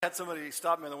Had somebody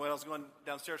stop me on the way. I was going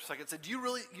downstairs for a second. Said, "You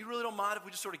really don't mind if we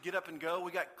just sort of get up and go?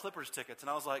 We got Clippers tickets." And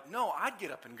I was like, "No, I'd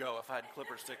get up and go if I had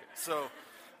Clippers tickets." So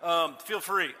feel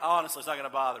free. Honestly, it's not going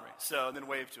to bother me. So and then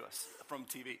wave to us from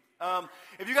TV.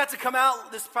 If you got to come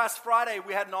out this past Friday,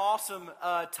 we had an awesome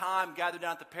time gathered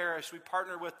down at the parish. We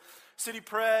partnered with City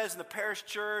Pres and the parish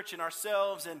church and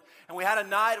ourselves, and we had a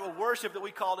night of worship that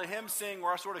we called a hymn sing,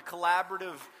 where our sort of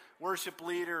collaborative worship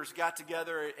leaders got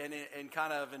together and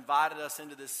kind of invited us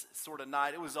into this sort of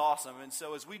night. It was awesome. And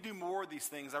so as we do more of these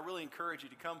things, I really encourage you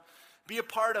to come be a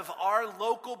part of our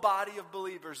local body of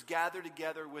believers gathered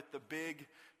together with the big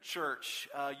church,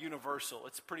 universal.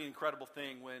 It's a pretty incredible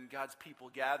thing when God's people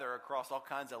gather across all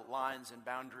kinds of lines and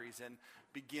boundaries and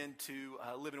begin to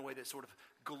live in a way that sort of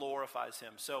glorifies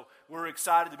Him. So we're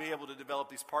excited to be able to develop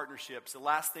these partnerships. The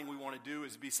last thing we want to do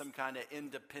is be some kind of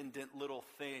independent little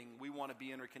thing. We want to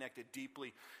be interconnected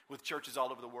deeply with churches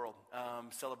all over the world,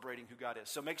 celebrating who God is.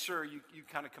 So make sure you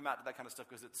kind of come out to that kind of stuff,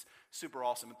 because it's super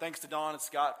awesome. And thanks to Don and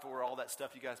Scott for all that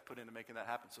stuff you guys put into making that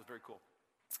happen. So it's very cool.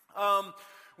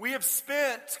 We have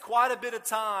spent quite a bit of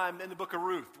time in the book of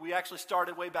Ruth. We actually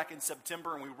started way back in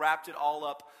September, and we wrapped it all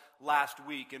up last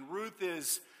week. And Ruth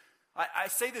is, I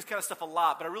say this kind of stuff a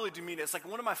lot, but I really do mean it. It's like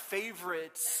one of my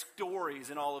favorite stories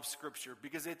in all of Scripture,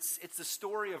 because it's the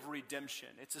story of redemption.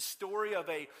 It's a story of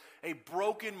a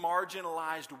broken,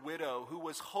 marginalized widow who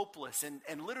was hopeless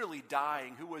and literally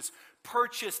dying, who was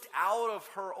purchased out of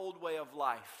her old way of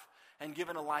life and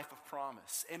given a life of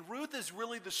promise. And Ruth is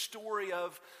really the story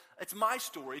of, it's my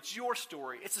story, it's your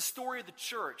story. It's the story of the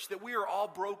church, that we are all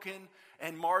broken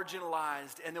and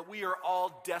marginalized, and that we are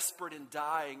all desperate and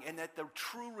dying, and that the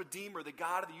true Redeemer, the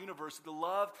God of the universe, the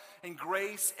love and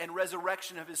grace and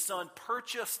resurrection of His Son,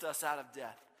 purchased us out of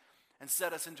death and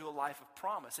set us into a life of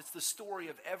promise. It's the story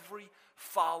of every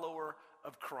follower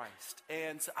of Christ.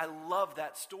 And I love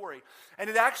that story. And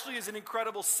it actually is an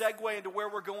incredible segue into where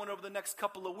we're going over the next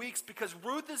couple of weeks, because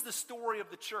Ruth is the story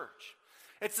of the church.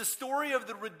 It's the story of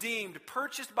the redeemed,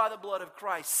 purchased by the blood of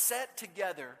Christ, set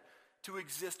together to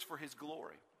exist for His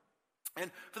glory. And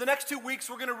for the next 2 weeks,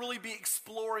 we're going to really be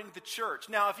exploring the church.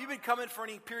 Now, if you've been coming for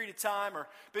any period of time or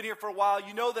been here for a while,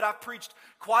 you know that I've preached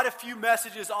quite a few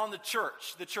messages on the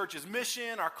church's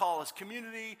mission, our call as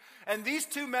community. And these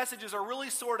two messages are really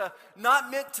sort of not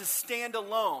meant to stand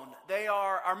alone. They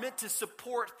are meant to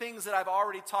support things that I've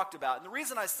already talked about. And the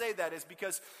reason I say that is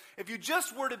because if you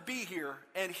just were to be here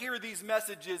and hear these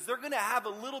messages, they're going to have a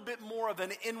little bit more of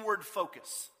an inward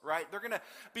focus, right? They're going to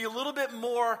be a little bit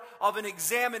more of an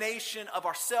examination of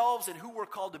ourselves and who we're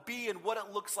called to be and what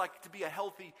it looks like to be a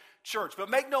healthy church.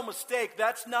 But make no mistake,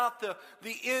 that's not the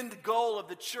end goal of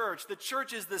the church. The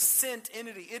church is the sent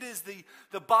entity. It is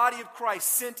the body of Christ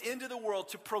sent into the world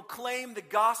to proclaim the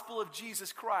gospel of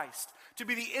Jesus Christ, to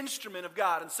be the instrument of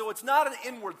God. And so it's not an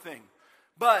inward thing.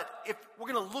 But if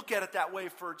we're going to look at it that way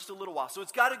for just a little while. So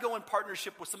it's got to go in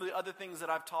partnership with some of the other things that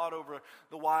I've taught over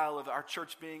the while of our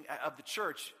church of the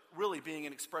church really being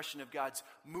an expression of God's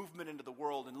movement into the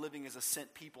world and living as a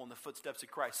sent people in the footsteps of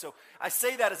Christ. So I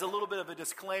say that as a little bit of a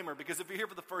disclaimer, because if you're here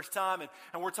for the first time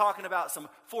and we're talking about some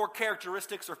 4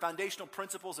 characteristics or foundational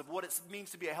principles of what it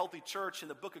means to be a healthy church in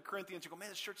the book of Corinthians, you go, man,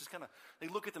 this church is kind of, they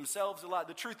look at themselves a lot.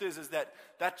 The truth is that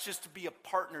that's just to be a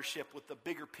partnership with the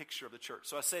bigger picture of the church.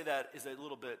 So I say that as a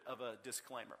little bit of a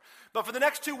disclaimer. But for the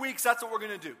next 2 weeks, that's what we're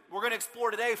going to do. We're going to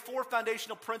explore today 4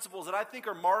 foundational principles that I think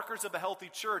are markers of a healthy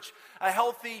church, a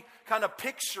healthy kind of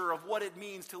picture of what it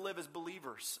means to live as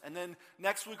believers. And then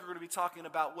next week we're going to be talking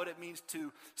about what it means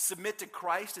to submit to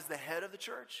Christ as the head of the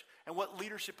church and what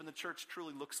leadership in the church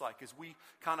truly looks like as we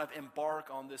kind of embark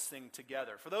on this thing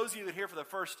together. For those of you that are here for the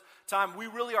first time, we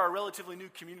really are a relatively new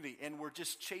community, and we're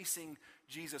just chasing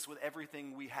Jesus with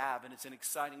everything we have, and it's an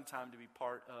exciting time to be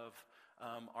part of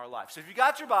our life. So if you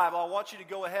got your Bible, I want you to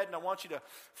go ahead and I want you to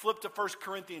flip to 1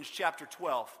 Corinthians chapter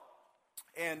 12.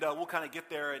 And we'll kind of get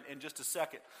there in just a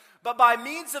second. But by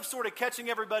means of sort of catching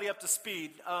everybody up to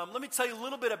speed, let me tell you a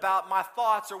little bit about my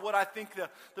thoughts or what I think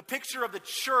the picture of the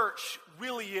church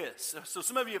really is. So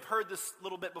some of you have heard this a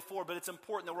little bit before, but it's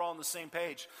important that we're all on the same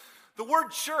page. The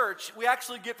word church, we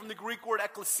actually get from the Greek word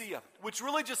ekklesia, which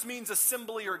really just means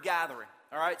assembly or gathering.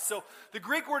 All right, so the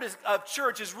Greek word of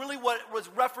church is really what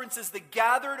references the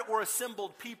gathered or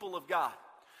assembled people of God.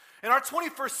 In our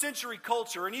 21st century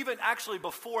culture, and even actually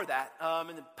before that,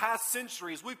 in the past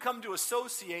centuries, we've come to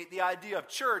associate the idea of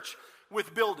church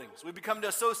with buildings. We've become to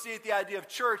associate the idea of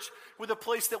church with a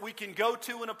place that we can go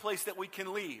to and a place that we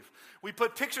can leave. We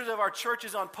put pictures of our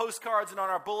churches on postcards and on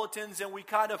our bulletins, and we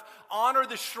kind of honor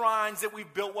the shrines that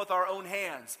we've built with our own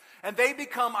hands. And they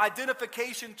become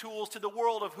identification tools to the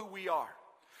world of who we are.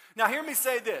 Now hear me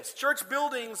say this. Church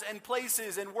buildings and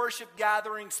places and worship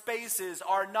gathering spaces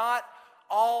are not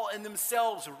all in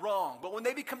themselves wrong. But when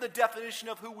they become the definition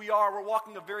of who we are, we're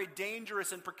walking a very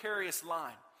dangerous and precarious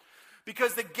line.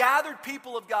 Because the gathered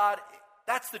people of God,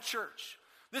 that's the church.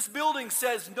 This building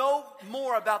says no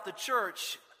more about the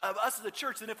church, of us as a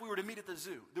church, than if we were to meet at the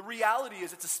zoo. The reality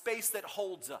is it's a space that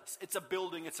holds us. It's a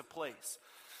building, it's a place.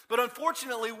 But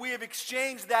unfortunately, we have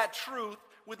exchanged that truth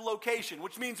with location,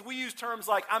 which means we use terms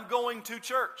like, I'm going to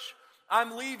church,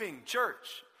 I'm leaving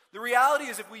church. The reality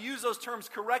is, if we use those terms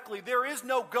correctly, there is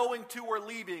no going to or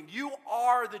leaving. You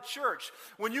are the church.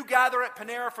 When you gather at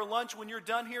Panera for lunch, when you're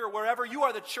done here or wherever, you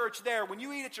are the church there. When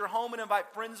you eat at your home and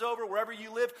invite friends over, wherever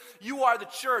you live, you are the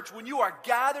church. When you are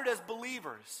gathered as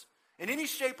believers in any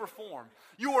shape or form,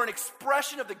 you are an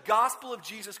expression of the gospel of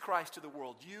Jesus Christ to the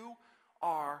world. You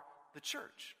are the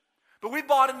church. But we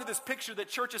bought into this picture that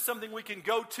church is something we can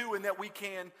go to and that we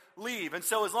can leave. And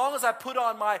so as long as I put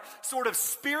on my sort of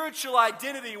spiritual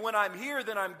identity when I'm here,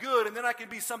 then I'm good, and then I can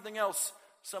be something else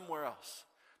somewhere else.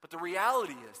 But the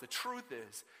reality is, the truth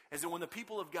is that when the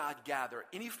people of God gather,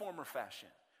 any form or fashion,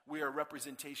 we are a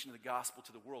representation of the gospel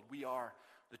to the world. We are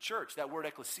the church. That word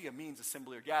ecclesia means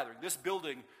assembly or gathering. This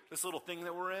building, this little thing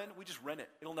that we're in, we just rent it.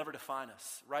 It'll never define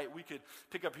us, right? We could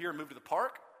pick up here and move to the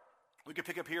park. We could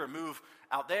pick up here and move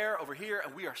out there, over here,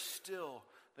 and we are still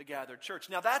the gathered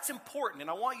church. Now that's important, and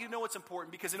I want you to know it's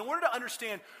important, because in order to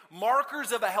understand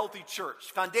markers of a healthy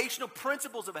church, foundational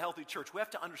principles of a healthy church, we have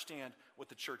to understand what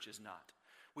the church is not.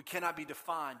 We cannot be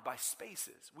defined by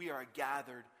spaces. We are a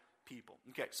gathered people.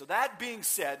 Okay, so that being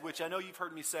said, which I know you've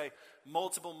heard me say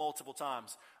multiple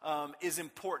times, is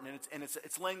important, and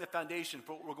it's laying the foundation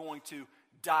for what we're going to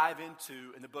dive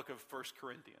into in the book of 1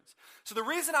 Corinthians. So the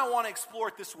reason I want to explore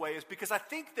it this way is because I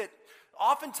think that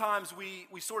oftentimes we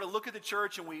sort of look at the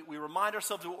church and we remind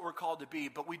ourselves of what we're called to be,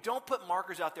 but we don't put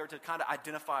markers out there to kind of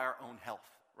identify our own health,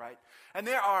 right? And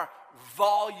there are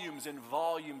volumes and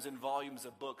volumes and volumes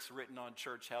of books written on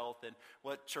church health and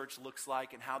what church looks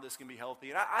like and how this can be healthy.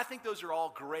 And I think those are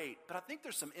all great, but I think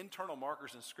there's some internal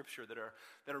markers in Scripture that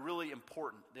are really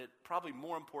important, that probably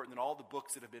more important than all the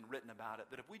books that have been written about it,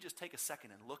 that if we just take a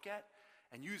second and look at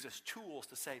and use as tools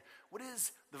to say, what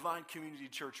is the Vine Community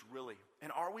Church really?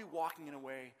 And are we walking in a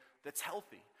way that's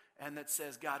healthy and that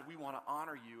says, God, we want to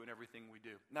honor you in everything we do?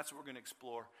 And that's what we're going to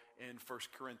explore in 1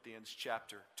 Corinthians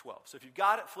chapter 12. So if you've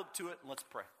got it, flip to it and let's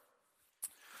pray.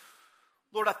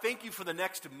 Lord, I thank you for the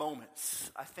next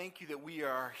moments. I thank you that we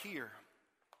are here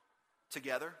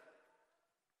together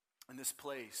in this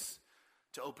place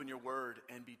to open your word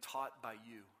and be taught by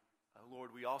you.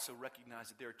 Lord, we also recognize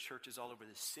that there are churches all over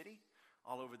this city,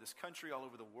 all over this country, all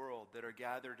over the world that are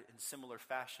gathered in similar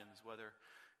fashions, whether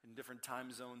in different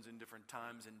time zones, in different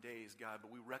times and days, God.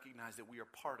 But we recognize that we are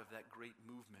part of that great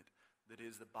movement that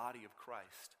is the body of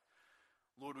Christ.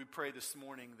 Lord, we pray this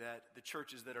morning that the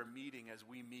churches that are meeting as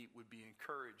we meet would be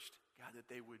encouraged, God, that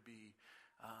they would be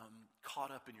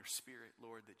caught up in your spirit,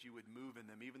 Lord, that you would move in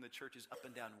them. Even the churches up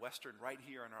and down Western, right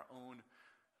here in our own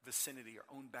vicinity, our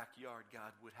own backyard,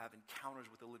 God, would have encounters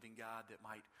with the living God that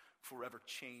might forever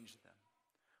change them.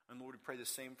 And Lord, we pray the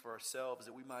same for ourselves,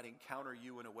 that we might encounter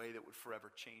you in a way that would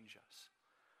forever change us.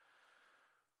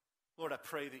 Lord, I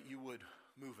pray that you would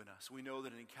move in us. We know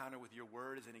that an encounter with your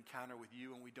word is an encounter with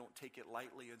you, and we don't take it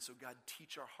lightly. And so, God,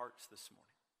 teach our hearts this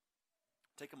morning.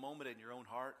 Take a moment in your own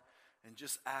heart and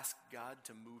just ask God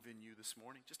to move in you this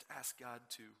morning. Just ask God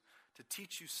to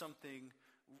teach you something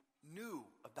new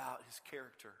about his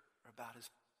character or about his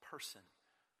person.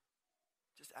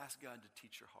 Just ask God to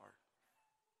teach your heart.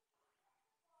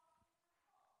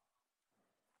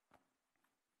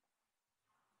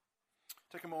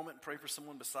 Take a moment and pray for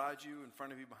someone beside you, in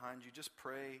front of you, behind you. Just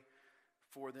pray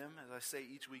for them. As I say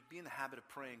each week, be in the habit of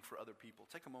praying for other people.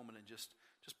 Take a moment and just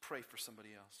pray for somebody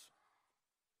else.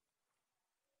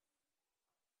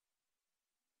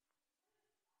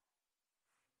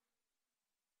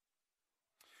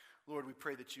 Lord, we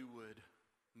pray that you would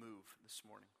move this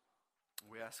morning.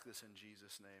 We ask this in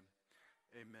Jesus' name.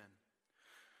 Amen.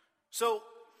 So,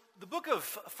 the book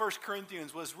of 1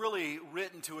 Corinthians was really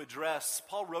written to address,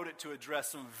 Paul wrote it to address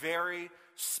some very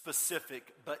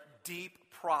specific but deep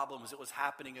problems that was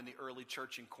happening in the early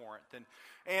church in Corinth.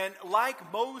 And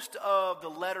like most of the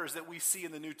letters that we see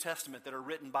in the New Testament that are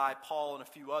written by Paul and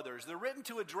a few others, they're written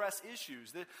to address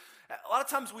issues. A lot of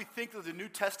times we think that the New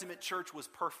Testament church was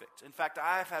perfect. In fact,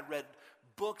 I've had read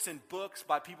books and books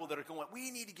by people that are going,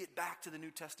 we need to get back to the New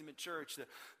Testament church.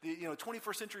 The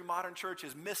 21st century modern church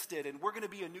has missed it, and we're going to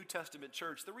be a New Testament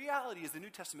church. The reality is the New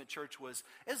Testament church was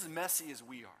as messy as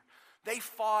we are. They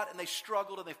fought and they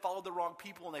struggled and they followed the wrong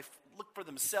people and they looked for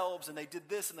themselves and they did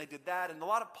this and they did that. And a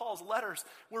lot of Paul's letters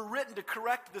were written to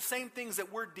correct the same things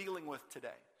that we're dealing with today.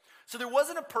 So there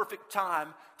wasn't a perfect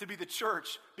time to be the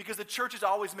church because the church is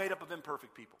always made up of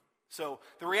imperfect people. So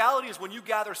the reality is when you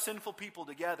gather sinful people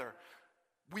together,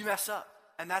 we mess up.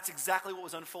 And that's exactly what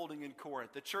was unfolding in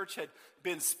Corinth. The church had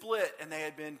been split and they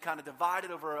had been kind of divided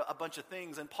over a bunch of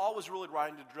things. And Paul was really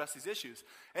writing to address these issues.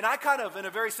 And I kind of, in a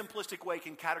very simplistic way,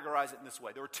 can categorize it in this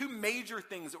way. There were two major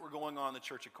things that were going on in the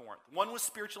church of Corinth. One was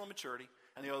spiritual immaturity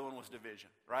and the other one was division,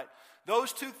 right?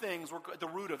 Those two things were at the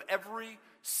root of every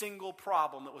single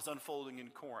problem that was unfolding in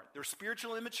Corinth. Their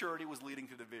spiritual immaturity was leading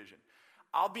to division.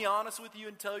 I'll be honest with you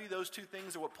and tell you those two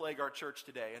things are what plague our church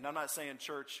today. And I'm not saying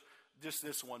church, just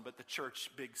this one, but the church,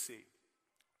 big C.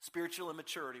 Spiritual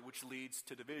immaturity, which leads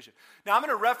to division. Now, I'm going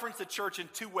to reference the church in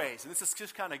two ways, and this is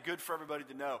just kind of good for everybody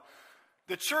to know.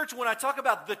 The church, when I talk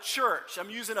about the church, I'm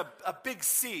using a big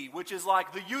C, which is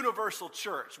like the universal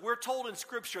church. We're told in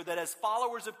Scripture that as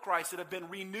followers of Christ that have been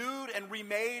renewed and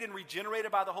remade and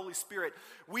regenerated by the Holy Spirit,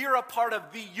 we are a part of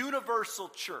the universal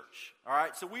church. All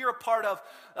right, so we are a part of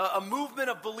a movement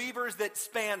of believers that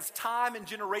spans time and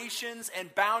generations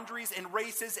and boundaries and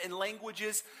races and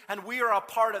languages, and we are a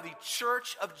part of the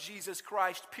church of Jesus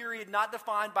Christ, period, not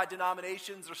defined by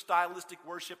denominations or stylistic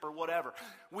worship or whatever.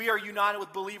 We are united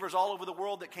with believers all over the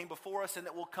world that came before us and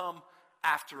that will come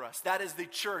after us. That is the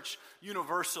church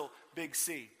universal, big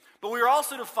C. But we are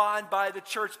also defined by the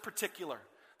church particular.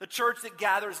 The church that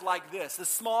gathers like this, the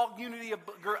small unity of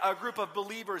a group of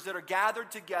believers that are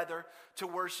gathered together to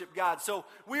worship God. So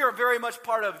we are very much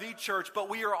part of the church, but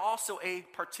we are also a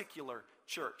particular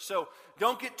church. So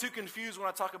don't get too confused when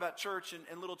I talk about church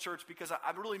and little church, because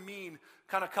I really mean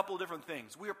kind of a couple of different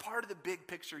things. We are part of the big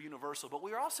picture universal, but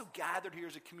we are also gathered here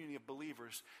as a community of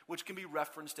believers, which can be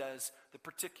referenced as the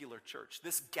particular church,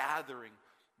 this gathering,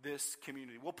 this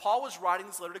community. Well, Paul was writing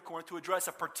this letter to Corinth to address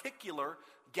a particular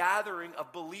gathering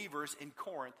of believers in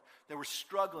Corinth that were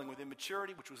struggling with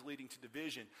immaturity, which was leading to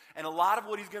division. And a lot of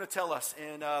what he's going to tell us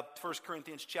in 1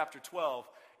 Corinthians chapter 12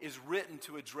 is written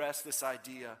to address this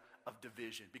idea of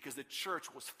division, because the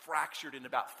church was fractured in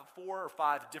about 4 or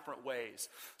 5 different ways.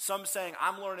 Some saying,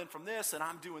 I'm learning from this, and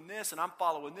I'm doing this, and I'm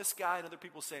following this guy, and other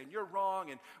people saying, you're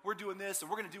wrong, and we're doing this, and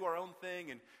we're going to do our own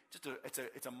thing, and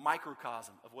it's a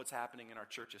microcosm of what's happening in our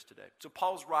churches today. So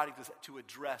Paul's writing to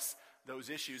address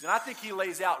those issues, and I think he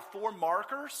lays out 4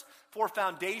 markers, 4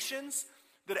 foundations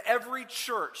that every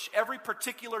church, every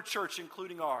particular church,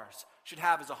 including ours, should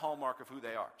have as a hallmark of who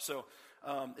they are. So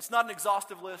it's not an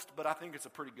exhaustive list, but I think it's a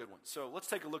pretty good one. So let's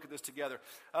take a look at this together.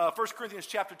 1 Corinthians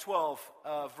chapter 12,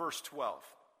 verse 12.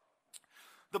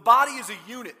 The body is a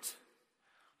unit.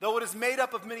 Though it is made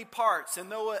up of many parts,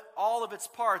 and though all of its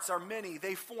parts are many,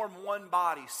 they form one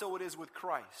body, so it is with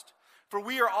Christ. For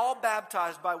we are all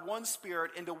baptized by one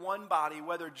Spirit into one body,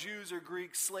 whether Jews or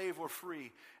Greeks, slave or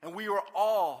free, and we are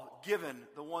all given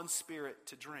the one Spirit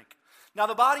to drink. Now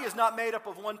the body is not made up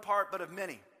of one part, but of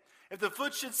many. If the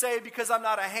foot should say, because I'm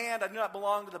not a hand, I do not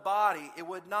belong to the body, it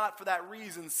would not for that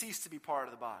reason cease to be part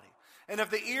of the body. And if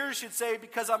the ear should say,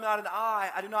 because I'm not an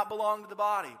eye, I do not belong to the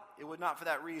body, it would not for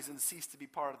that reason cease to be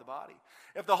part of the body.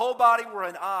 If the whole body were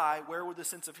an eye, where would the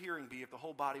sense of hearing be? If the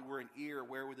whole body were an ear,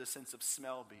 where would the sense of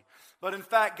smell be? But in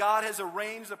fact, God has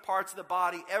arranged the parts of the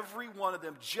body, every one of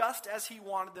them, just as he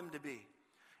wanted them to be.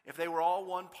 If they were all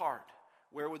one part,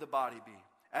 where would the body be?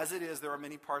 As it is, there are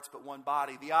many parts but one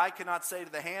body. The eye cannot say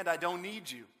to the hand, I don't need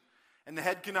you. And the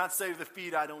head cannot say to the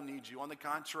feet, I don't need you. On the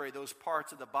contrary, those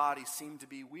parts of the body that seem to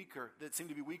be weaker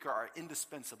are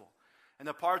indispensable. And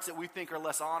the parts that we think are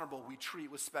less honorable, we treat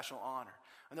with special honor.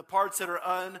 And the parts that are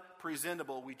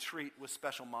unpresentable, we treat with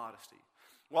special modesty.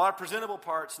 While our presentable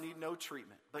parts need no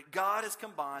treatment, but God has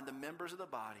combined the members of the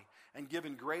body and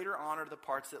given greater honor to the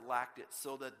parts that lacked it,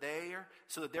 so that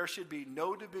there should be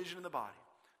no division in the body,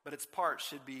 but its parts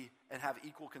should be and have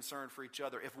equal concern for each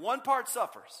other. If one part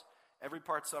suffers, every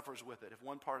part suffers with it. If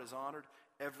one part is honored,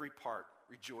 every part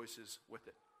rejoices with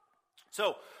it.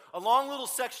 So, a long little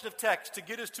section of text to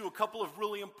get us to a couple of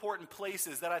really important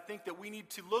places that I think that we need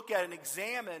to look at and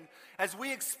examine as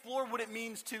we explore what it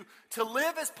means to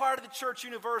live as part of the church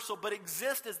universal, but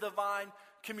exist as the Vine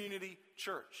Community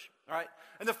Church. All right?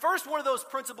 And the first one of those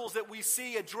principles that we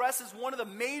see addresses one of the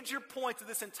major points of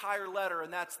this entire letter,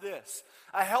 and that's this.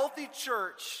 A healthy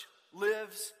church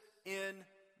lives in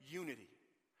unity.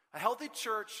 A healthy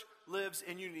church lives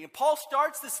in unity. And Paul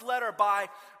starts this letter by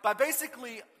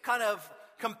basically kind of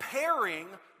comparing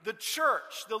the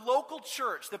church, the local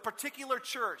church, the particular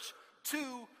church, to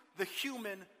the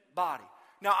human body.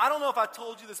 Now, I don't know if I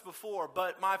told you this before,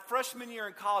 but my freshman year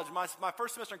in college, my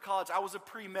first semester in college, I was a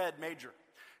pre-med major.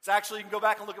 So actually, you can go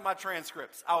back and look at my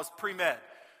transcripts. I was pre-med.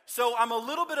 So I'm a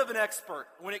little bit of an expert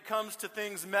when it comes to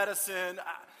things medicine.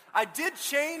 I did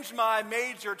change my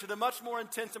major to the much more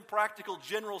intense and practical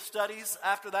general studies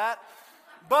after that.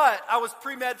 But I was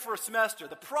pre-med for a semester.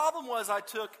 The problem was I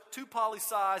took 2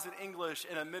 poli-scis in English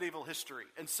and a medieval history.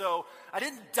 And so I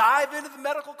didn't dive into the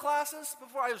medical classes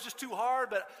before. It was just too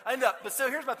hard. But so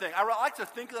here's my thing. I like to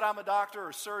think that I'm a doctor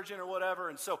or surgeon or whatever.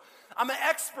 And so I'm an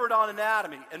expert on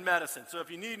anatomy and medicine. So if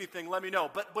you need anything, let me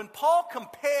know. But when Paul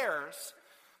compares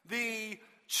the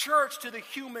church to the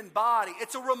human body,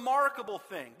 it's a remarkable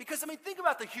thing. Because, think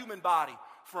about the human body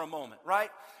for a moment, right?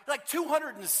 Like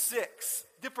 206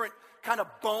 different kind of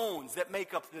bones that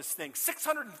make up this thing,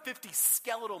 650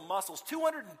 skeletal muscles,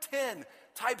 210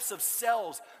 types of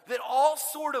cells that all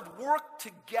sort of work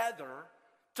together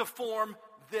to form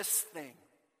this thing.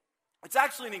 It's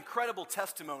actually an incredible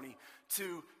testimony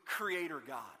to Creator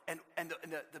God and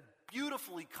the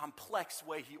beautifully complex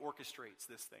way he orchestrates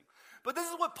this thing. But this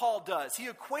is what Paul does. He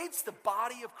equates the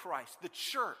body of Christ, the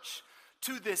church,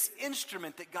 to this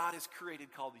instrument that God has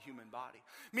created called the human body.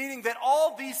 Meaning that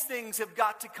all these things have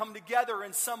got to come together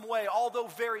in some way, although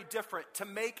very different, to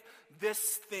make this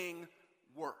thing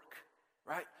work,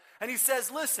 right? And he says,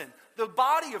 listen, the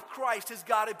body of Christ has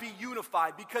got to be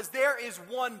unified because there is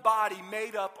one body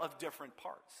made up of different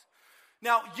parts.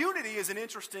 Now, unity is an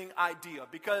interesting idea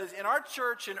because in our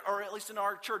church, or at least in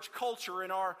our church culture,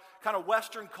 in our kind of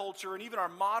Western culture, and even our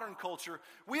modern culture,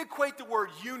 we equate the word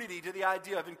unity to the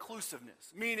idea of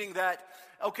inclusiveness, meaning that,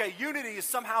 okay, unity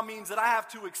somehow means that I have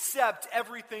to accept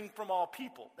everything from all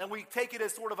people. And we take it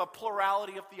as sort of a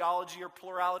plurality of theology or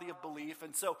plurality of belief.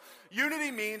 And so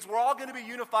unity means we're all going to be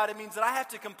unified. It means that I have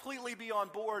to completely be on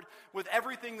board with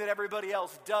everything that everybody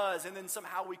else does, and then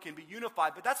somehow we can be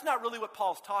unified. But that's not really what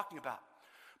Paul's talking about.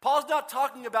 Paul's not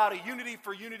talking about a unity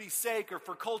for unity's sake or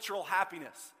for cultural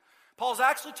happiness. Paul's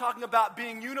actually talking about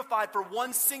being unified for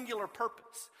one singular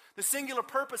purpose. The singular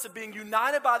purpose of being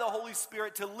united by the Holy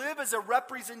Spirit to live as a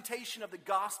representation of the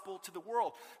gospel to the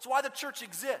world. It's why the church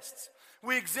exists.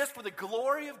 We exist for the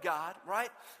glory of God, right?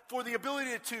 For the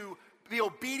ability to be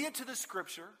obedient to the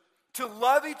Scripture, to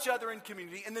love each other in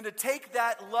community, and then to take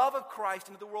that love of Christ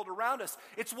into the world around us.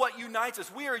 It's what unites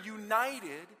us. We are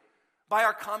united by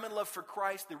our common love for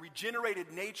Christ, the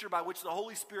regenerated nature by which the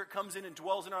Holy Spirit comes in and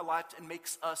dwells in our lives and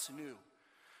makes us new.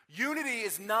 Unity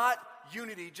is not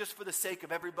unity just for the sake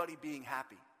of everybody being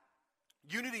happy.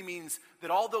 Unity means that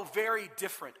although very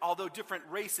different, although different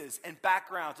races and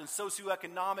backgrounds and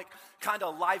socioeconomic kind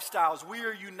of lifestyles, we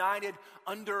are united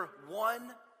under one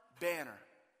banner,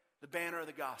 the banner of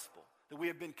the gospel. That we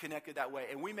have been connected that way.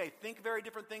 And we may think very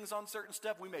different things on certain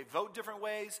stuff. We may vote different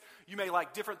ways. You may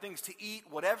like different things to eat.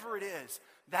 Whatever it is,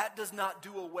 that does not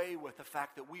do away with the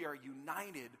fact that we are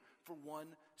united for one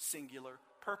singular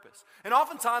purpose. And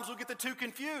oftentimes we'll get the two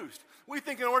confused. We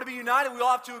think in order to be united, we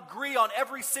all have to agree on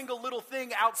every single little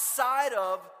thing outside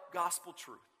of gospel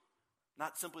truth.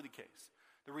 Not simply the case.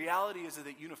 The reality is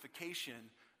that unification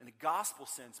in the gospel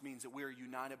sense means that we are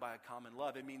united by a common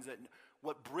love. It means that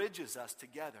what bridges us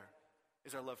together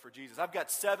is our love for Jesus. I've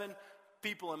got 7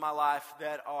 people in my life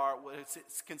that are,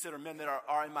 it's considered men that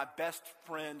are in my best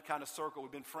friend kind of circle.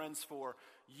 We've been friends for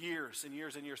years and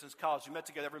years and years since college. We met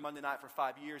together every Monday night for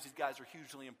 5 years. These guys are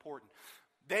hugely important.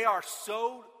 They are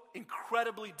so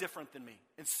incredibly different than me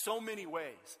in so many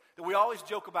ways that we always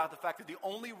joke about the fact that the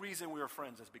only reason we are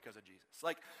friends is because of Jesus.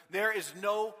 Like, there is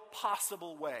no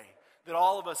possible way that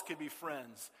all of us could be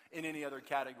friends in any other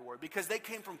category because they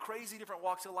came from crazy different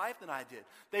walks of life than I did.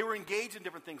 They were engaged in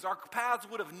different things. Our paths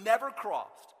would have never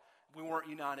crossed if we weren't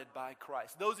united by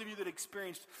Christ. Those of you that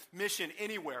experienced mission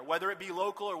anywhere, whether it be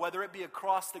local or whether it be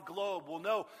across the globe, will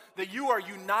know that you are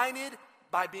united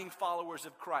by being followers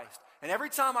of Christ. And every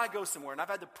time I go somewhere, and I've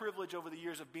had the privilege over the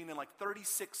years of being in like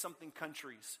 36-something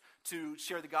countries to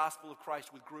share the gospel of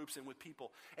Christ with groups and with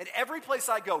people. And every place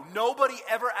I go, nobody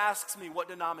ever asks me what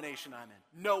denomination I'm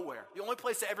in. Nowhere. The only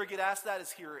place I ever get asked that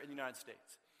is here in the United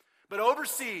States. But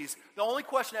overseas, the only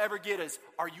question I ever get is,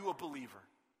 are you a believer?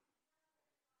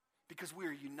 Because we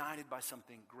are united by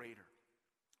something greater.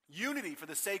 Unity for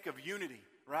the sake of unity,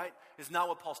 right, is not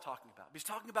what Paul's talking about. He's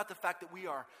talking about the fact that we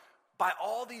are, by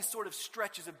all these sort of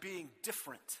stretches of being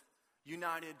different,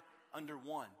 united under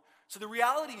one. So the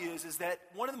reality is that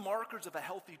one of the markers of a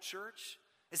healthy church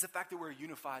is the fact that we're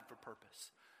unified for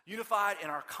purpose. Unified in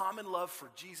our common love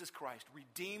for Jesus Christ,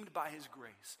 redeemed by his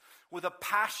grace, with a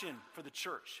passion for the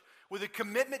church, with a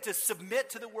commitment to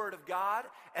submit to the word of God,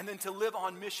 and then to live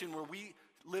on mission where we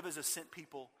live as a sent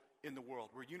people in the world.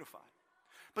 We're unified.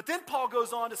 But then Paul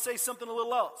goes on to say something a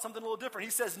little else, something a little different.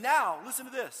 He says, now, listen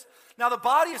to this. Now the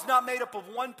body is not made up of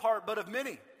one part, but of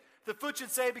many. If the foot should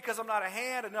say, because I'm not a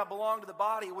hand and not belong to the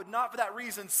body, it would not for that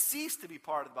reason cease to be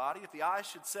part of the body. If the ear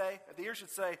should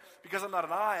say, because I'm not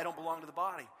an eye, I don't belong to the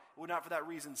body, it would not for that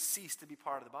reason cease to be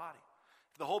part of the body.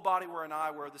 If the whole body were an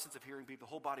eye, where would the sense of hearing be? If the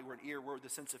whole body were an ear, where would the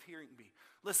sense of hearing be?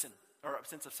 Listen, or a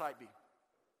sense of sight be?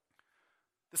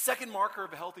 The second marker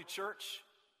of a healthy church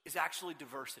is actually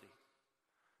diversity.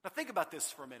 Now think about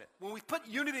this for a minute. When we put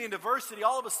unity and diversity,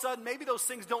 all of a sudden, maybe those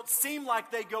things don't seem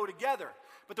like they go together.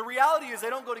 But the reality is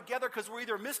they don't go together because we're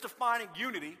either misdefining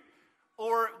unity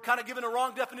or kind of giving a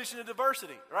wrong definition of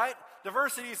diversity, right?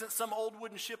 Diversity isn't some old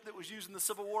wooden ship that was used in the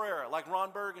Civil War era, like Ron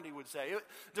Burgundy would say.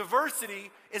 Diversity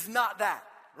is not that,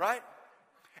 right?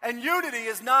 And unity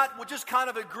is not just kind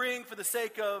of agreeing for the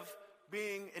sake of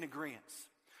being in agreement.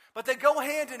 But they go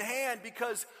hand in hand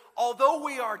because although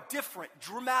we are different,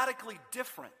 dramatically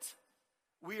different,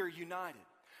 we are united.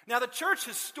 Now the church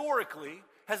historically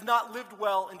has not lived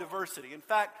well in diversity. In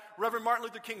fact, Reverend Martin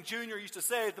Luther King Jr. used to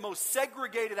say the most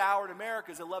segregated hour in America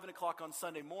is 11 o'clock on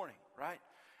Sunday morning, right?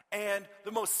 And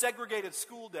the most segregated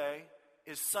school day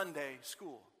is Sunday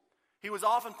school. He was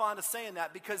often fond of saying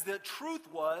that because the truth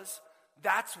was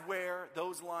that's where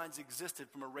those lines existed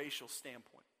from a racial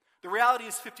standpoint. The reality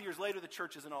is 50 years later, the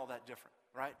church isn't all that different,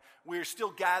 right? We're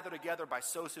still gathered together by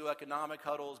socioeconomic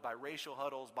huddles, by racial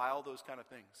huddles, by all those kind of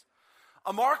things.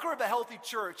 A marker of a healthy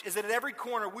church is that at every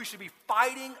corner we should be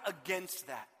fighting against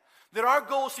that. That our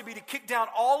goal should be to kick down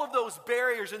all of those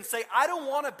barriers and say, I don't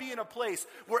want to be in a place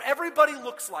where everybody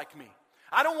looks like me.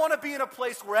 I don't want to be in a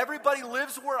place where everybody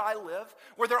lives where I live,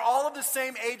 where they're all of the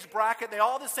same age bracket, they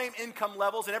all have the same income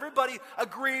levels, and everybody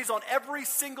agrees on every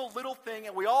single little thing,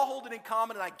 and we all hold it in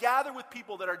common, and I gather with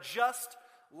people that are just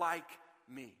like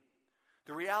me.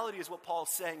 The reality is what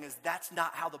Paul's saying is that's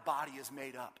not how the body is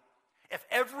made up. If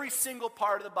every single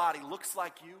part of the body looks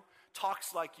like you,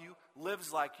 talks like you,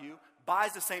 lives like you,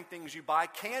 buys the same things you buy,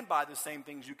 can buy the same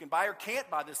things you can buy, or can't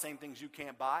buy the same things you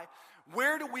can't buy,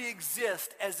 where do we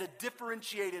exist as a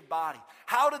differentiated body?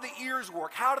 How do the ears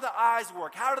work? How do the eyes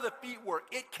work? How do the feet work?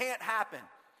 It can't happen.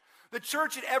 The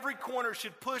church at every corner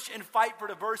should push and fight for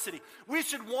diversity. We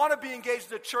should want to be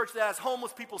engaged in a church that has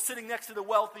homeless people sitting next to the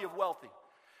wealthy of wealthy.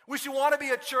 We should want to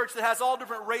be a church that has all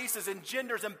different races and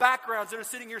genders and backgrounds that are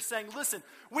sitting here saying, listen,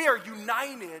 we are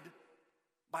united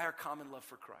by our common love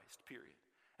for Christ, period.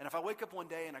 And if I wake up one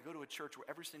day and I go to a church where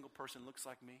every single person looks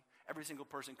like me, every single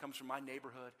person comes from my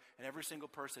neighborhood, and every single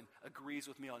person agrees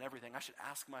with me on everything, I should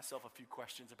ask myself a few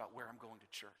questions about where I'm going to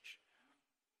church.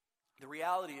 The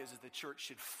reality is the church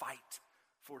should fight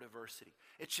for diversity.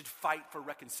 It should fight for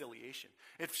reconciliation.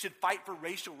 It should fight for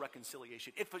racial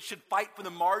reconciliation. It should fight for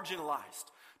the marginalized,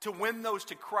 to win those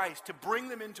to Christ, to bring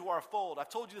them into our fold.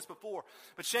 I've told you this before,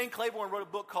 but Shane Claiborne wrote a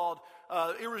book called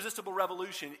Irresistible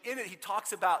Revolution. In it, he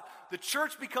talks about the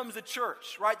church becomes the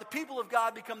church, right? The people of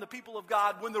God become the people of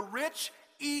God when the rich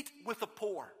eat with the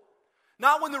poor.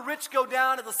 Not when the rich go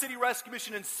down to the City Rescue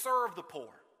Mission and serve the poor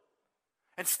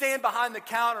and stand behind the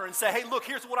counter and say, hey, look,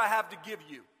 here's what I have to give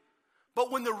you.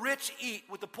 But when the rich eat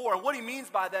with the poor, and what he means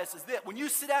by this is that when you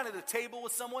sit down at a table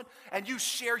with someone and you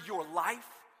share your life,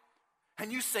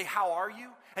 and you say, how are you?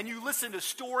 And you listen to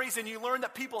stories and you learn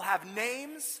that people have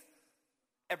names,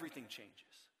 everything changes.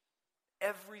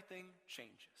 Everything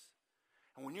changes.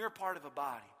 And when you're a part of a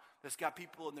body that's got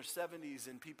people in their 70s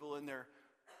and people in their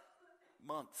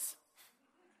months,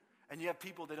 and you have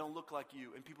people that don't look like you,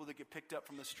 and people that get picked up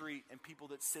from the street, and people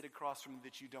that sit across from you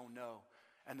that you don't know,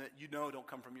 and that you know don't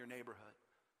come from your neighborhood,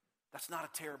 that's not a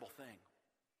terrible thing.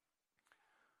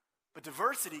 But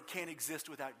diversity can't exist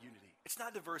without unity. It's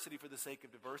not diversity for the sake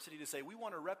of diversity to say we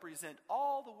want to represent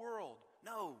all the world.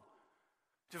 No.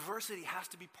 Diversity has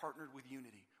to be partnered with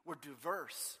unity. We're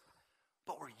diverse,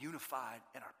 but we're unified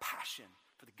in our passion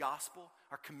for the gospel,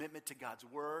 our commitment to God's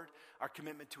word, our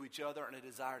commitment to each other, and a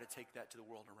desire to take that to the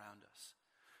world around us.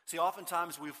 See,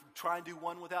 oftentimes we try and do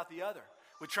one without the other.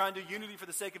 We try and do unity for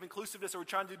the sake of inclusiveness, or we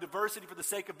try and do diversity for the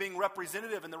sake of being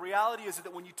representative. And the reality is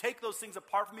that when you take those things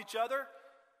apart from each other,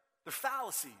 they're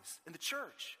fallacies in the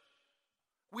church.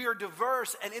 We are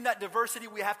diverse, and in that diversity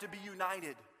we have to be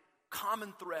united.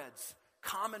 Common threads,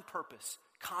 common purpose,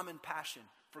 common passion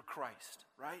for Christ,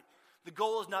 right? The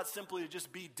goal is not simply to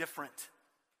just be different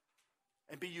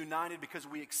and be united because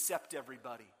we accept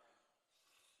everybody.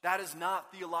 That is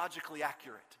not theologically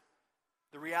accurate.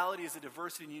 The reality is that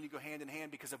diversity and unity go hand in hand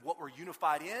because of what we're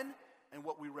unified in and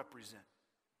what we represent.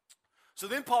 So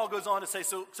then Paul goes on to say,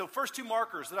 so first two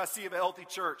markers that I see of a healthy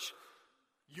church,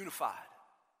 unified,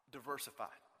 diversified,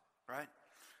 right?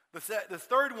 The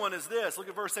third one is this. Look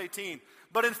at verse 18.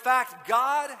 But in fact,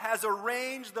 God has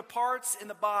arranged the parts in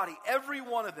the body, every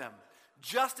one of them,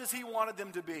 just as he wanted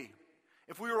them to be.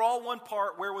 If we were all one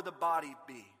part, where would the body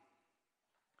be?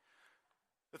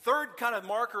 The third kind of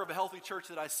marker of a healthy church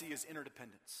that I see is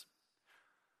interdependence.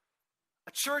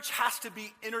 A church has to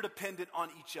be interdependent on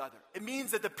each other. It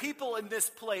means that the people in this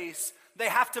place, they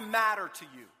have to matter to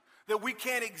you. That we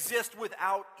can't exist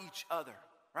without each other.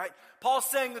 Right? Paul's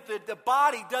saying that the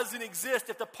body doesn't exist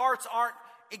if the parts aren't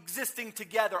existing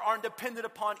together, aren't dependent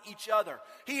upon each other.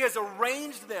 He has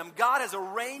arranged them. God has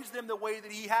arranged them the way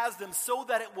that he has them so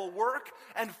that it will work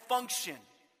and function.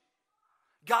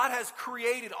 God has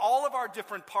created all of our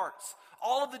different parts,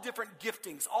 all of the different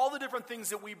giftings, all the different things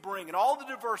that we bring, and all the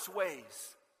diverse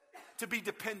ways to be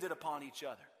dependent upon each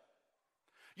other.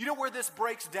 You know where this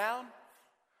breaks down?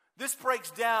 This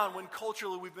breaks down when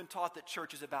culturally we've been taught that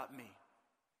church is about me.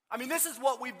 I mean, this is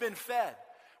what we've been fed.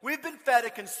 We've been fed a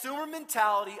consumer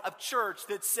mentality of church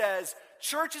that says,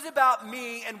 church is about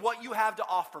me and what you have to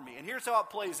offer me. And here's how it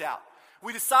plays out.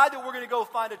 We decide that we're going to go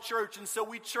find a church, and so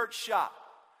we church shop.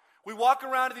 We walk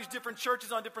around to these different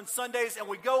churches on different Sundays, and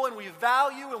we go and we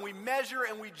value and we measure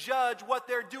and we judge what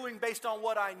they're doing based on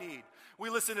what I need. We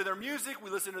listen to their music, we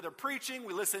listen to their preaching,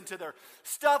 we listen to their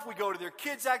stuff, we go to their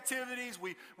kids' activities,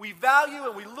 we value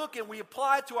and we look and we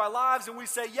apply it to our lives, and we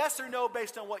say yes or no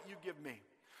based on what you give me.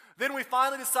 Then we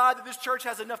finally decide that this church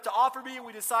has enough to offer me, and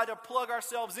we decide to plug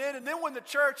ourselves in. And then when the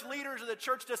church leaders or the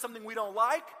church does something we don't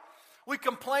like, we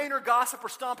complain or gossip or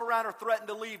stomp around or threaten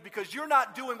to leave because you're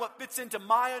not doing what fits into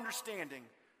my understanding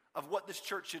of what this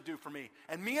church should do for me.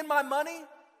 And me and my money,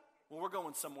 well, we're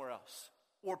going somewhere else.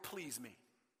 Or please me.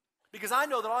 Because I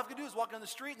know that all I have to do is walk down the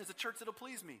street and there's a church that'll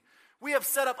please me. We have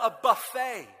set up a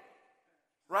buffet,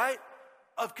 right,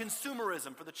 of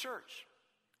consumerism for the church.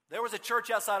 There was a church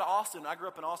outside of Austin. I grew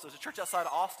up in Austin. There was a church outside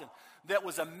of Austin that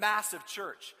was a massive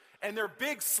church. And their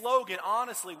big slogan,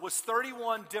 honestly, was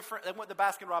 31 different, they went to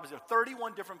Baskin Robbins,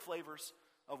 31 different flavors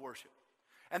of worship.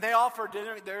 And they offered,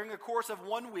 during the course of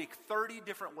 1 week, 30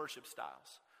 different worship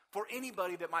styles for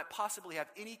anybody that might possibly have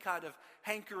any kind of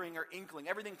hankering or inkling.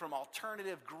 Everything from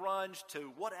alternative, grunge,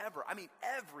 to whatever. I mean,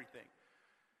 everything.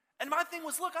 And my thing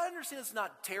was, look, I understand it's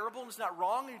not terrible and it's not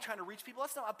wrong and you're trying to reach people.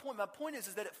 That's not my point. My point is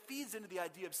that it feeds into the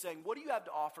idea of saying, what do you have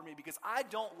to offer me? Because I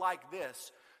don't like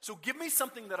this, so give me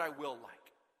something that I will like.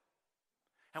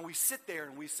 And we sit there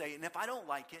and we say, and if I don't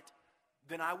like it,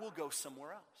 then I will go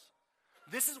somewhere else.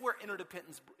 This is where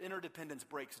interdependence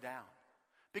breaks down.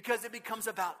 Because it becomes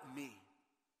about me.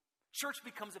 Church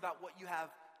becomes about what you have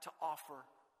to offer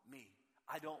me.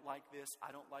 I don't like this,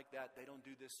 I don't like that, they don't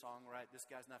do this song right, this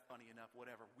guy's not funny enough,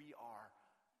 whatever. We are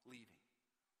leaving.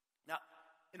 Now,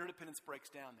 interdependence breaks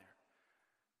down there.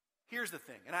 Here's the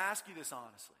thing, and I ask you this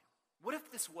honestly. What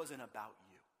if this wasn't about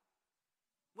you?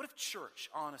 What if church,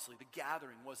 honestly, the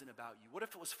gathering wasn't about you? What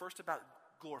if it was first about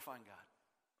glorifying God,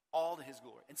 all to his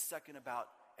glory, and second about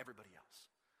everybody else?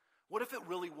 What if it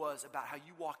really was about how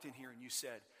you walked in here and you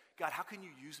said, God, how can you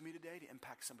use me today to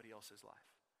impact somebody else's life?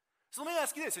 So let me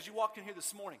ask you this, as you walked in here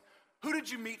this morning, who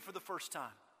did you meet for the first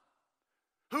time?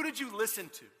 Who did you listen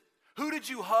to? Who did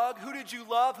you hug? Who did you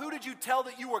love? Who did you tell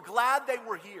that you were glad they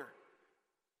were here?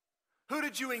 Who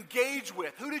did you engage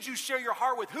with? Who did you share your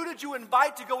heart with? Who did you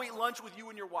invite to go eat lunch with you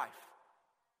and your wife?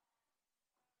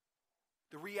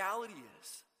 The reality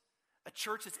is, a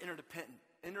church that's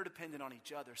interdependent on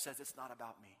each other says it's not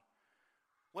about me.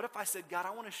 What if I said, God,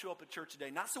 I want to show up at church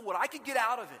today, not so what I could get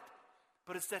out of it,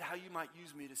 but instead how you might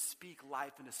use me to speak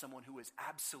life into someone who is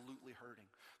absolutely hurting.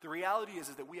 The reality is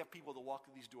that we have people that walk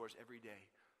through these doors every day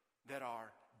that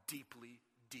are deeply,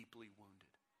 deeply wounded.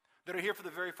 That are here for the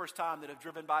very first time, that have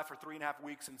driven by for 3.5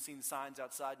 weeks and seen signs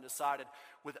outside and decided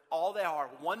with all they are,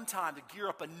 one time to gear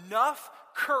up enough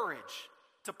courage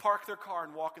to park their car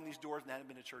and walk in these doors and they haven't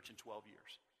been to church in 12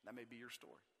 years. That may be your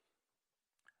story.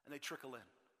 And they trickle in.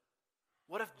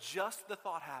 What if just the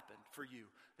thought happened for you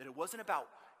that it wasn't about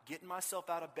getting myself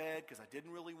out of bed because I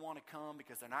didn't really want to come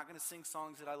because they're not going to sing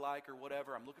songs that I like or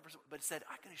whatever. I'm looking for something. But it said,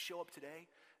 I'm going to show up today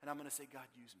and I'm going to say, God,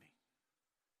 use me.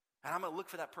 And I'm going to look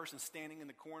for that person standing in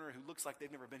the corner who looks like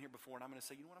they've never been here before. And I'm going to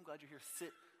say, you know what, I'm glad you're here.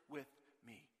 Sit with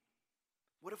me.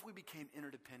 What if we became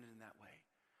interdependent in that way?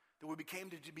 That we became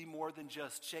to be more than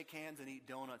just shake hands and eat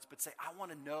donuts, but say, I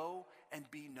want to know and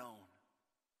be known.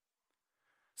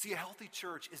 See, a healthy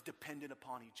church is dependent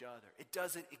upon each other. It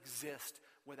doesn't exist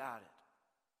without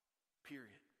it. Period.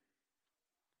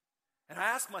 And I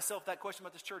ask myself that question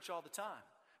about this church all the time.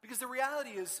 Because the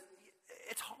reality is,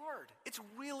 it's hard. It's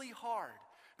really hard.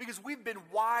 Because we've been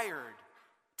wired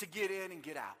to get in and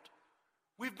get out.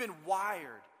 We've been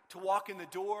wired to walk in the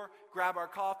door, grab our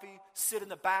coffee, sit in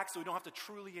the back so we don't have to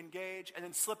truly engage, and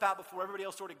then slip out before everybody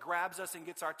else sort of grabs us and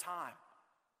gets our time.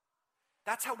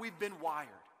 That's how we've been wired.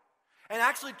 And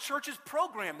actually, churches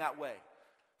program that way.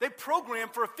 They program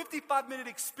for a 55-minute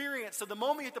experience, so the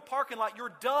moment you hit the parking lot,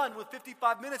 you're done with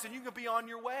 55 minutes and you can be on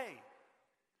your way.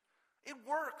 It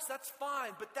works, that's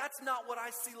fine, but that's not what I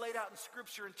see laid out in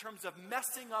Scripture in terms of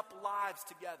messing up lives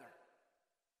together.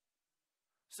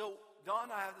 So, Dawn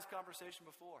and I had this conversation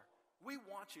before. We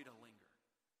want you to linger.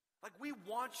 Like, we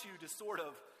want you to sort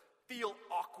of feel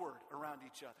awkward around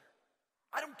each other.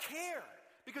 I don't care.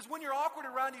 Because when you're awkward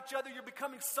around each other, you're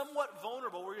becoming somewhat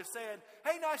vulnerable where you're saying,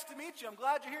 hey, nice to meet you. I'm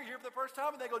glad you're here. You're here for the first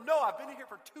time? And they go, no, I've been here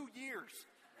for 2 years.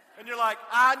 And you're like,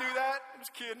 I knew that. I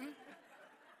was kidding.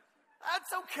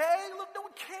 That's okay. Look, no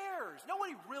one cares.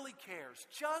 Nobody really cares.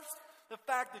 Just the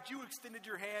fact that you extended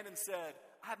your hand and said,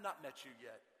 I have not met you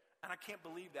yet. And I can't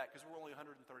believe that because we're only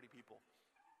 130 people.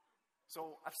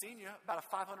 So I've seen you about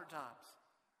 500 times.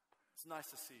 It's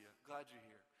nice to see you. Glad you're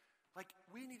here. Like,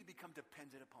 we need to become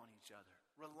dependent upon each other,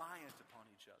 reliant upon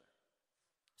each other.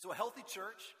 So a healthy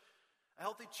church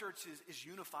is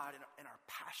unified in our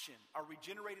passion, our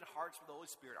regenerated hearts for the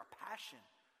Holy Spirit, our passion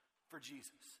for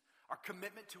Jesus, our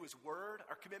commitment to His Word,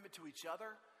 our commitment to each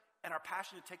other, and our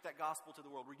passion to take that gospel to the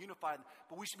world. We're unified,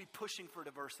 but we should be pushing for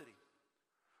diversity.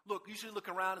 Look, you should look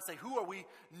around and say, who are we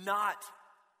not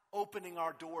opening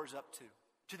our doors up to?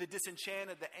 To the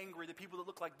disenchanted, the angry, the people that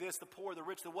look like this, the poor, the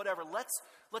rich, the whatever. Let's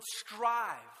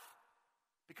strive,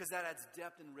 because that adds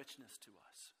depth and richness to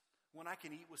us. When I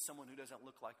can eat with someone who doesn't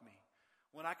look like me,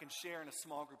 when I can share in a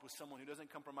small group with someone who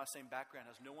doesn't come from my same background,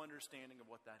 has no understanding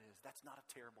of what that is, that's not a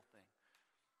terrible thing.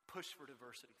 Push for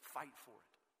diversity. Fight for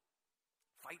it.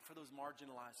 Fight for those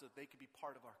marginalized so that they can be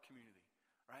part of our community,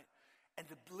 right? And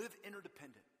to live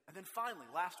interdependent. And then finally,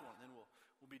 last one, then we'll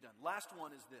be done. Last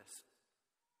one is this.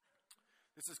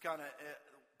 This is kind of,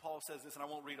 Paul says this, and I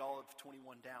won't read all of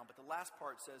 21 down, but the last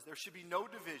part says, there should be no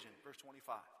division, verse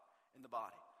 25, in the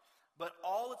body. But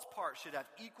all its parts should have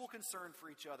equal concern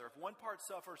for each other. If one part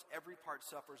suffers, every part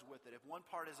suffers with it. If one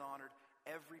part is honored,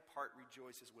 every part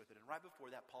rejoices with it. And right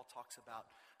before that, Paul talks about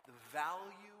the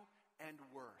value and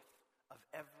worth of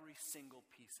every single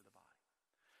piece of the body.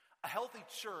 A healthy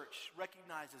church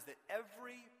recognizes that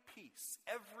every piece,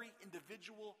 every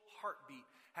individual heartbeat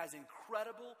has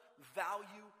incredible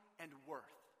value and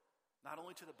worth, not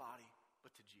only to the body,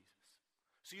 but to Jesus.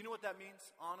 So you know what that means,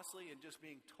 honestly, and just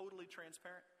being totally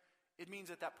transparent? It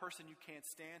means that person you can't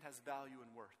stand has value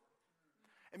and worth.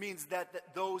 It means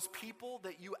that those people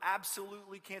that you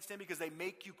absolutely can't stand because they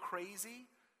make you crazy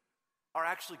are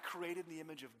actually created in the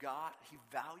image of God. He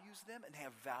values them and they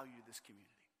have value to this community.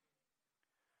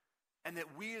 And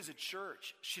that we as a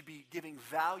church should be giving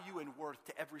value and worth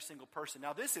to every single person.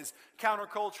 Now this is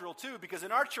countercultural too, because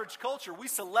in our church culture, we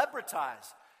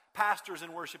celebritize pastors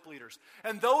and worship leaders.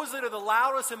 And those that are the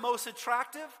loudest and most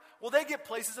attractive, well, they get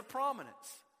places of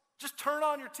prominence. Just turn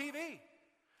on your TV.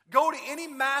 Go to any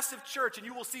massive church and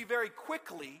you will see very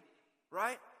quickly,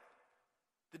 right,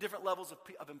 the different levels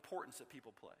of importance that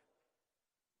people play.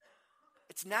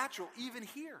 It's natural, even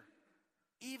here.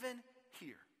 Even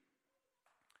here.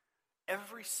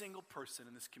 Every single person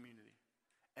in this community,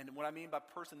 and what I mean by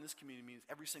person in this community means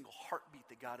every single heartbeat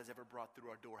that God has ever brought through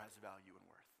our door has value and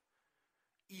worth.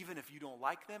 Even if you don't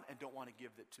like them and don't want to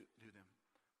give that to them,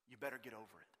 you better get over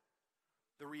it.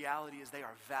 The reality is they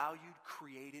are valued,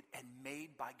 created, and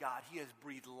made by God. He has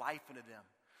breathed life into them.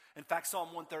 In fact,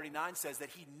 Psalm 139 says that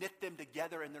He knit them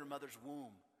together in their mother's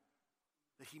womb,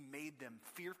 that He made them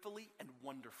fearfully and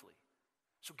wonderfully.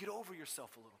 So get over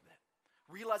yourself a little bit.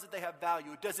 Realize that they have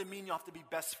value. It doesn't mean you have to be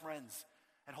best friends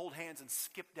and hold hands and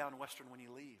skip down Western when you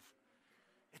leave.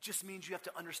 It just means you have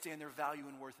to understand their value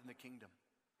and worth in the kingdom.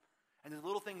 And the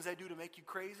little things they do to make you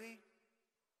crazy,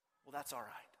 well, that's all right.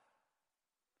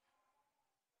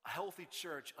 A healthy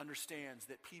church understands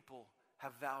that people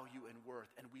have value and worth,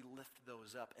 and we lift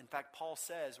those up. In fact, Paul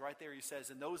says, right there, he says,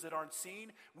 and those that aren't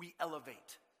seen, we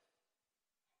elevate.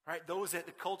 Right? Those that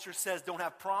the culture says don't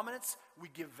have prominence, we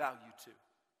give value to.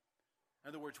 In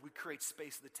other words, we create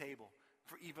space at the table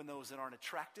for even those that aren't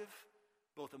attractive,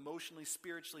 both emotionally,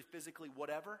 spiritually, physically,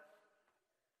 whatever.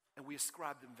 And we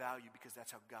ascribe them value because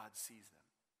that's how God sees them.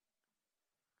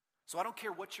 So I don't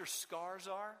care what your scars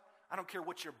are. I don't care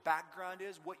what your background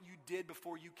is, what you did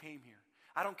before you came here.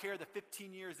 I don't care the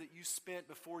 15 years that you spent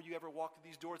before you ever walked through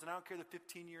these doors, and I don't care the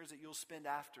 15 years that you'll spend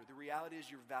after. The reality is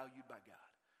you're valued by God.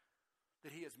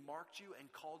 That He has marked you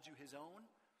and called you His own,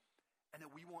 and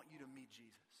that we want you to meet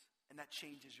Jesus. And that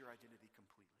changes your identity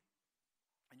completely.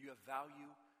 And you have value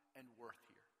and worth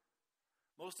here.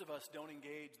 Most of us don't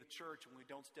engage the church when we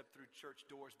don't step through church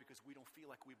doors because we don't feel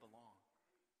like we belong.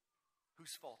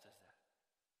 Whose fault is that?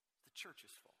 It's the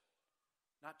church's fault.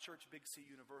 Not church Big C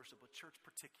universal, but church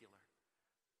particular.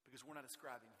 Because we're not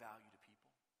ascribing value to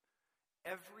people.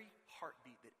 Every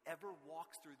heartbeat that ever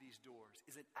walks through these doors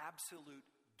is an absolute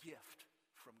gift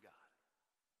from God.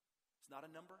 It's not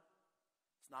a number.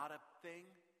 It's not a thing.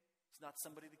 It's not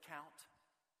somebody to count.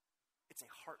 It's a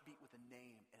heartbeat with a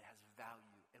name, and it has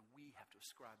value, and we have to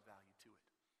ascribe value to it.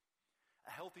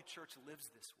 A healthy church lives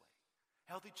this way.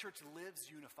 A healthy church lives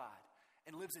unified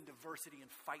and lives in diversity and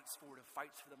fights for it and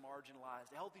fights for the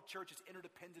marginalized. A healthy church is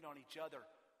interdependent on each other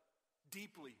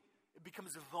deeply. It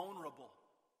becomes vulnerable.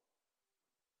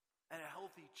 And a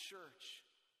healthy church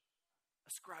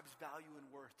ascribes value and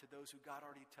worth to those who God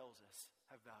already tells us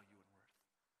have value and worth.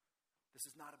 This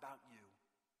is not about you.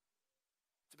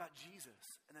 It's about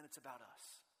Jesus, and then it's about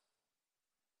us.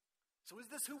 So is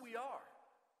this who we are?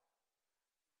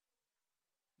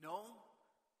 No,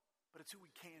 but it's who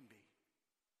we can be.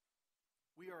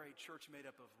 We are a church made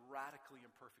up of radically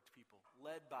imperfect people,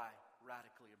 led by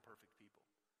radically imperfect people,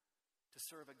 to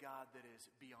serve a God that is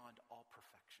beyond all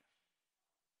perfection.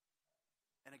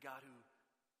 And a God who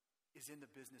is in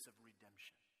the business of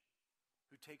redemption,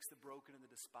 who takes the broken and the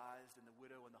despised and the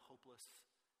widow and the hopeless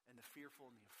and the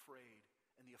fearful and the afraid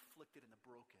and the afflicted and the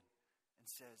broken and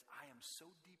says, I am so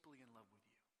deeply in love with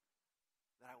you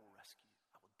that I will rescue you.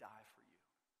 I will die for you.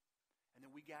 And then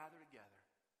we gather together,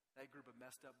 that group of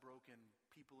messed up, broken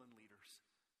people and leaders,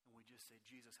 and we just say,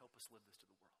 Jesus, help us live this to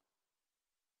the world.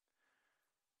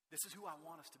 This is who I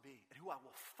want us to be and who I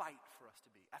will fight for us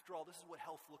to be. After all, this is what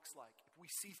health looks like. If we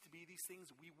cease to be these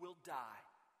things, we will die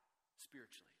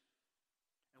spiritually.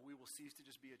 And we will cease to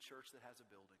just be a church that has a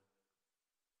building,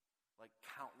 like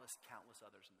countless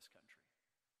others in this country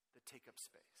that take up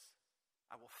space.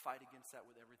 I will fight against that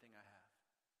with everything I have.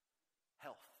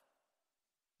 Health,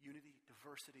 unity,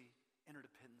 diversity,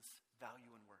 interdependence,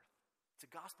 value, and worth. It's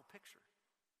a gospel picture.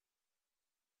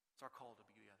 It's our call to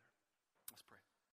be together. Let's pray.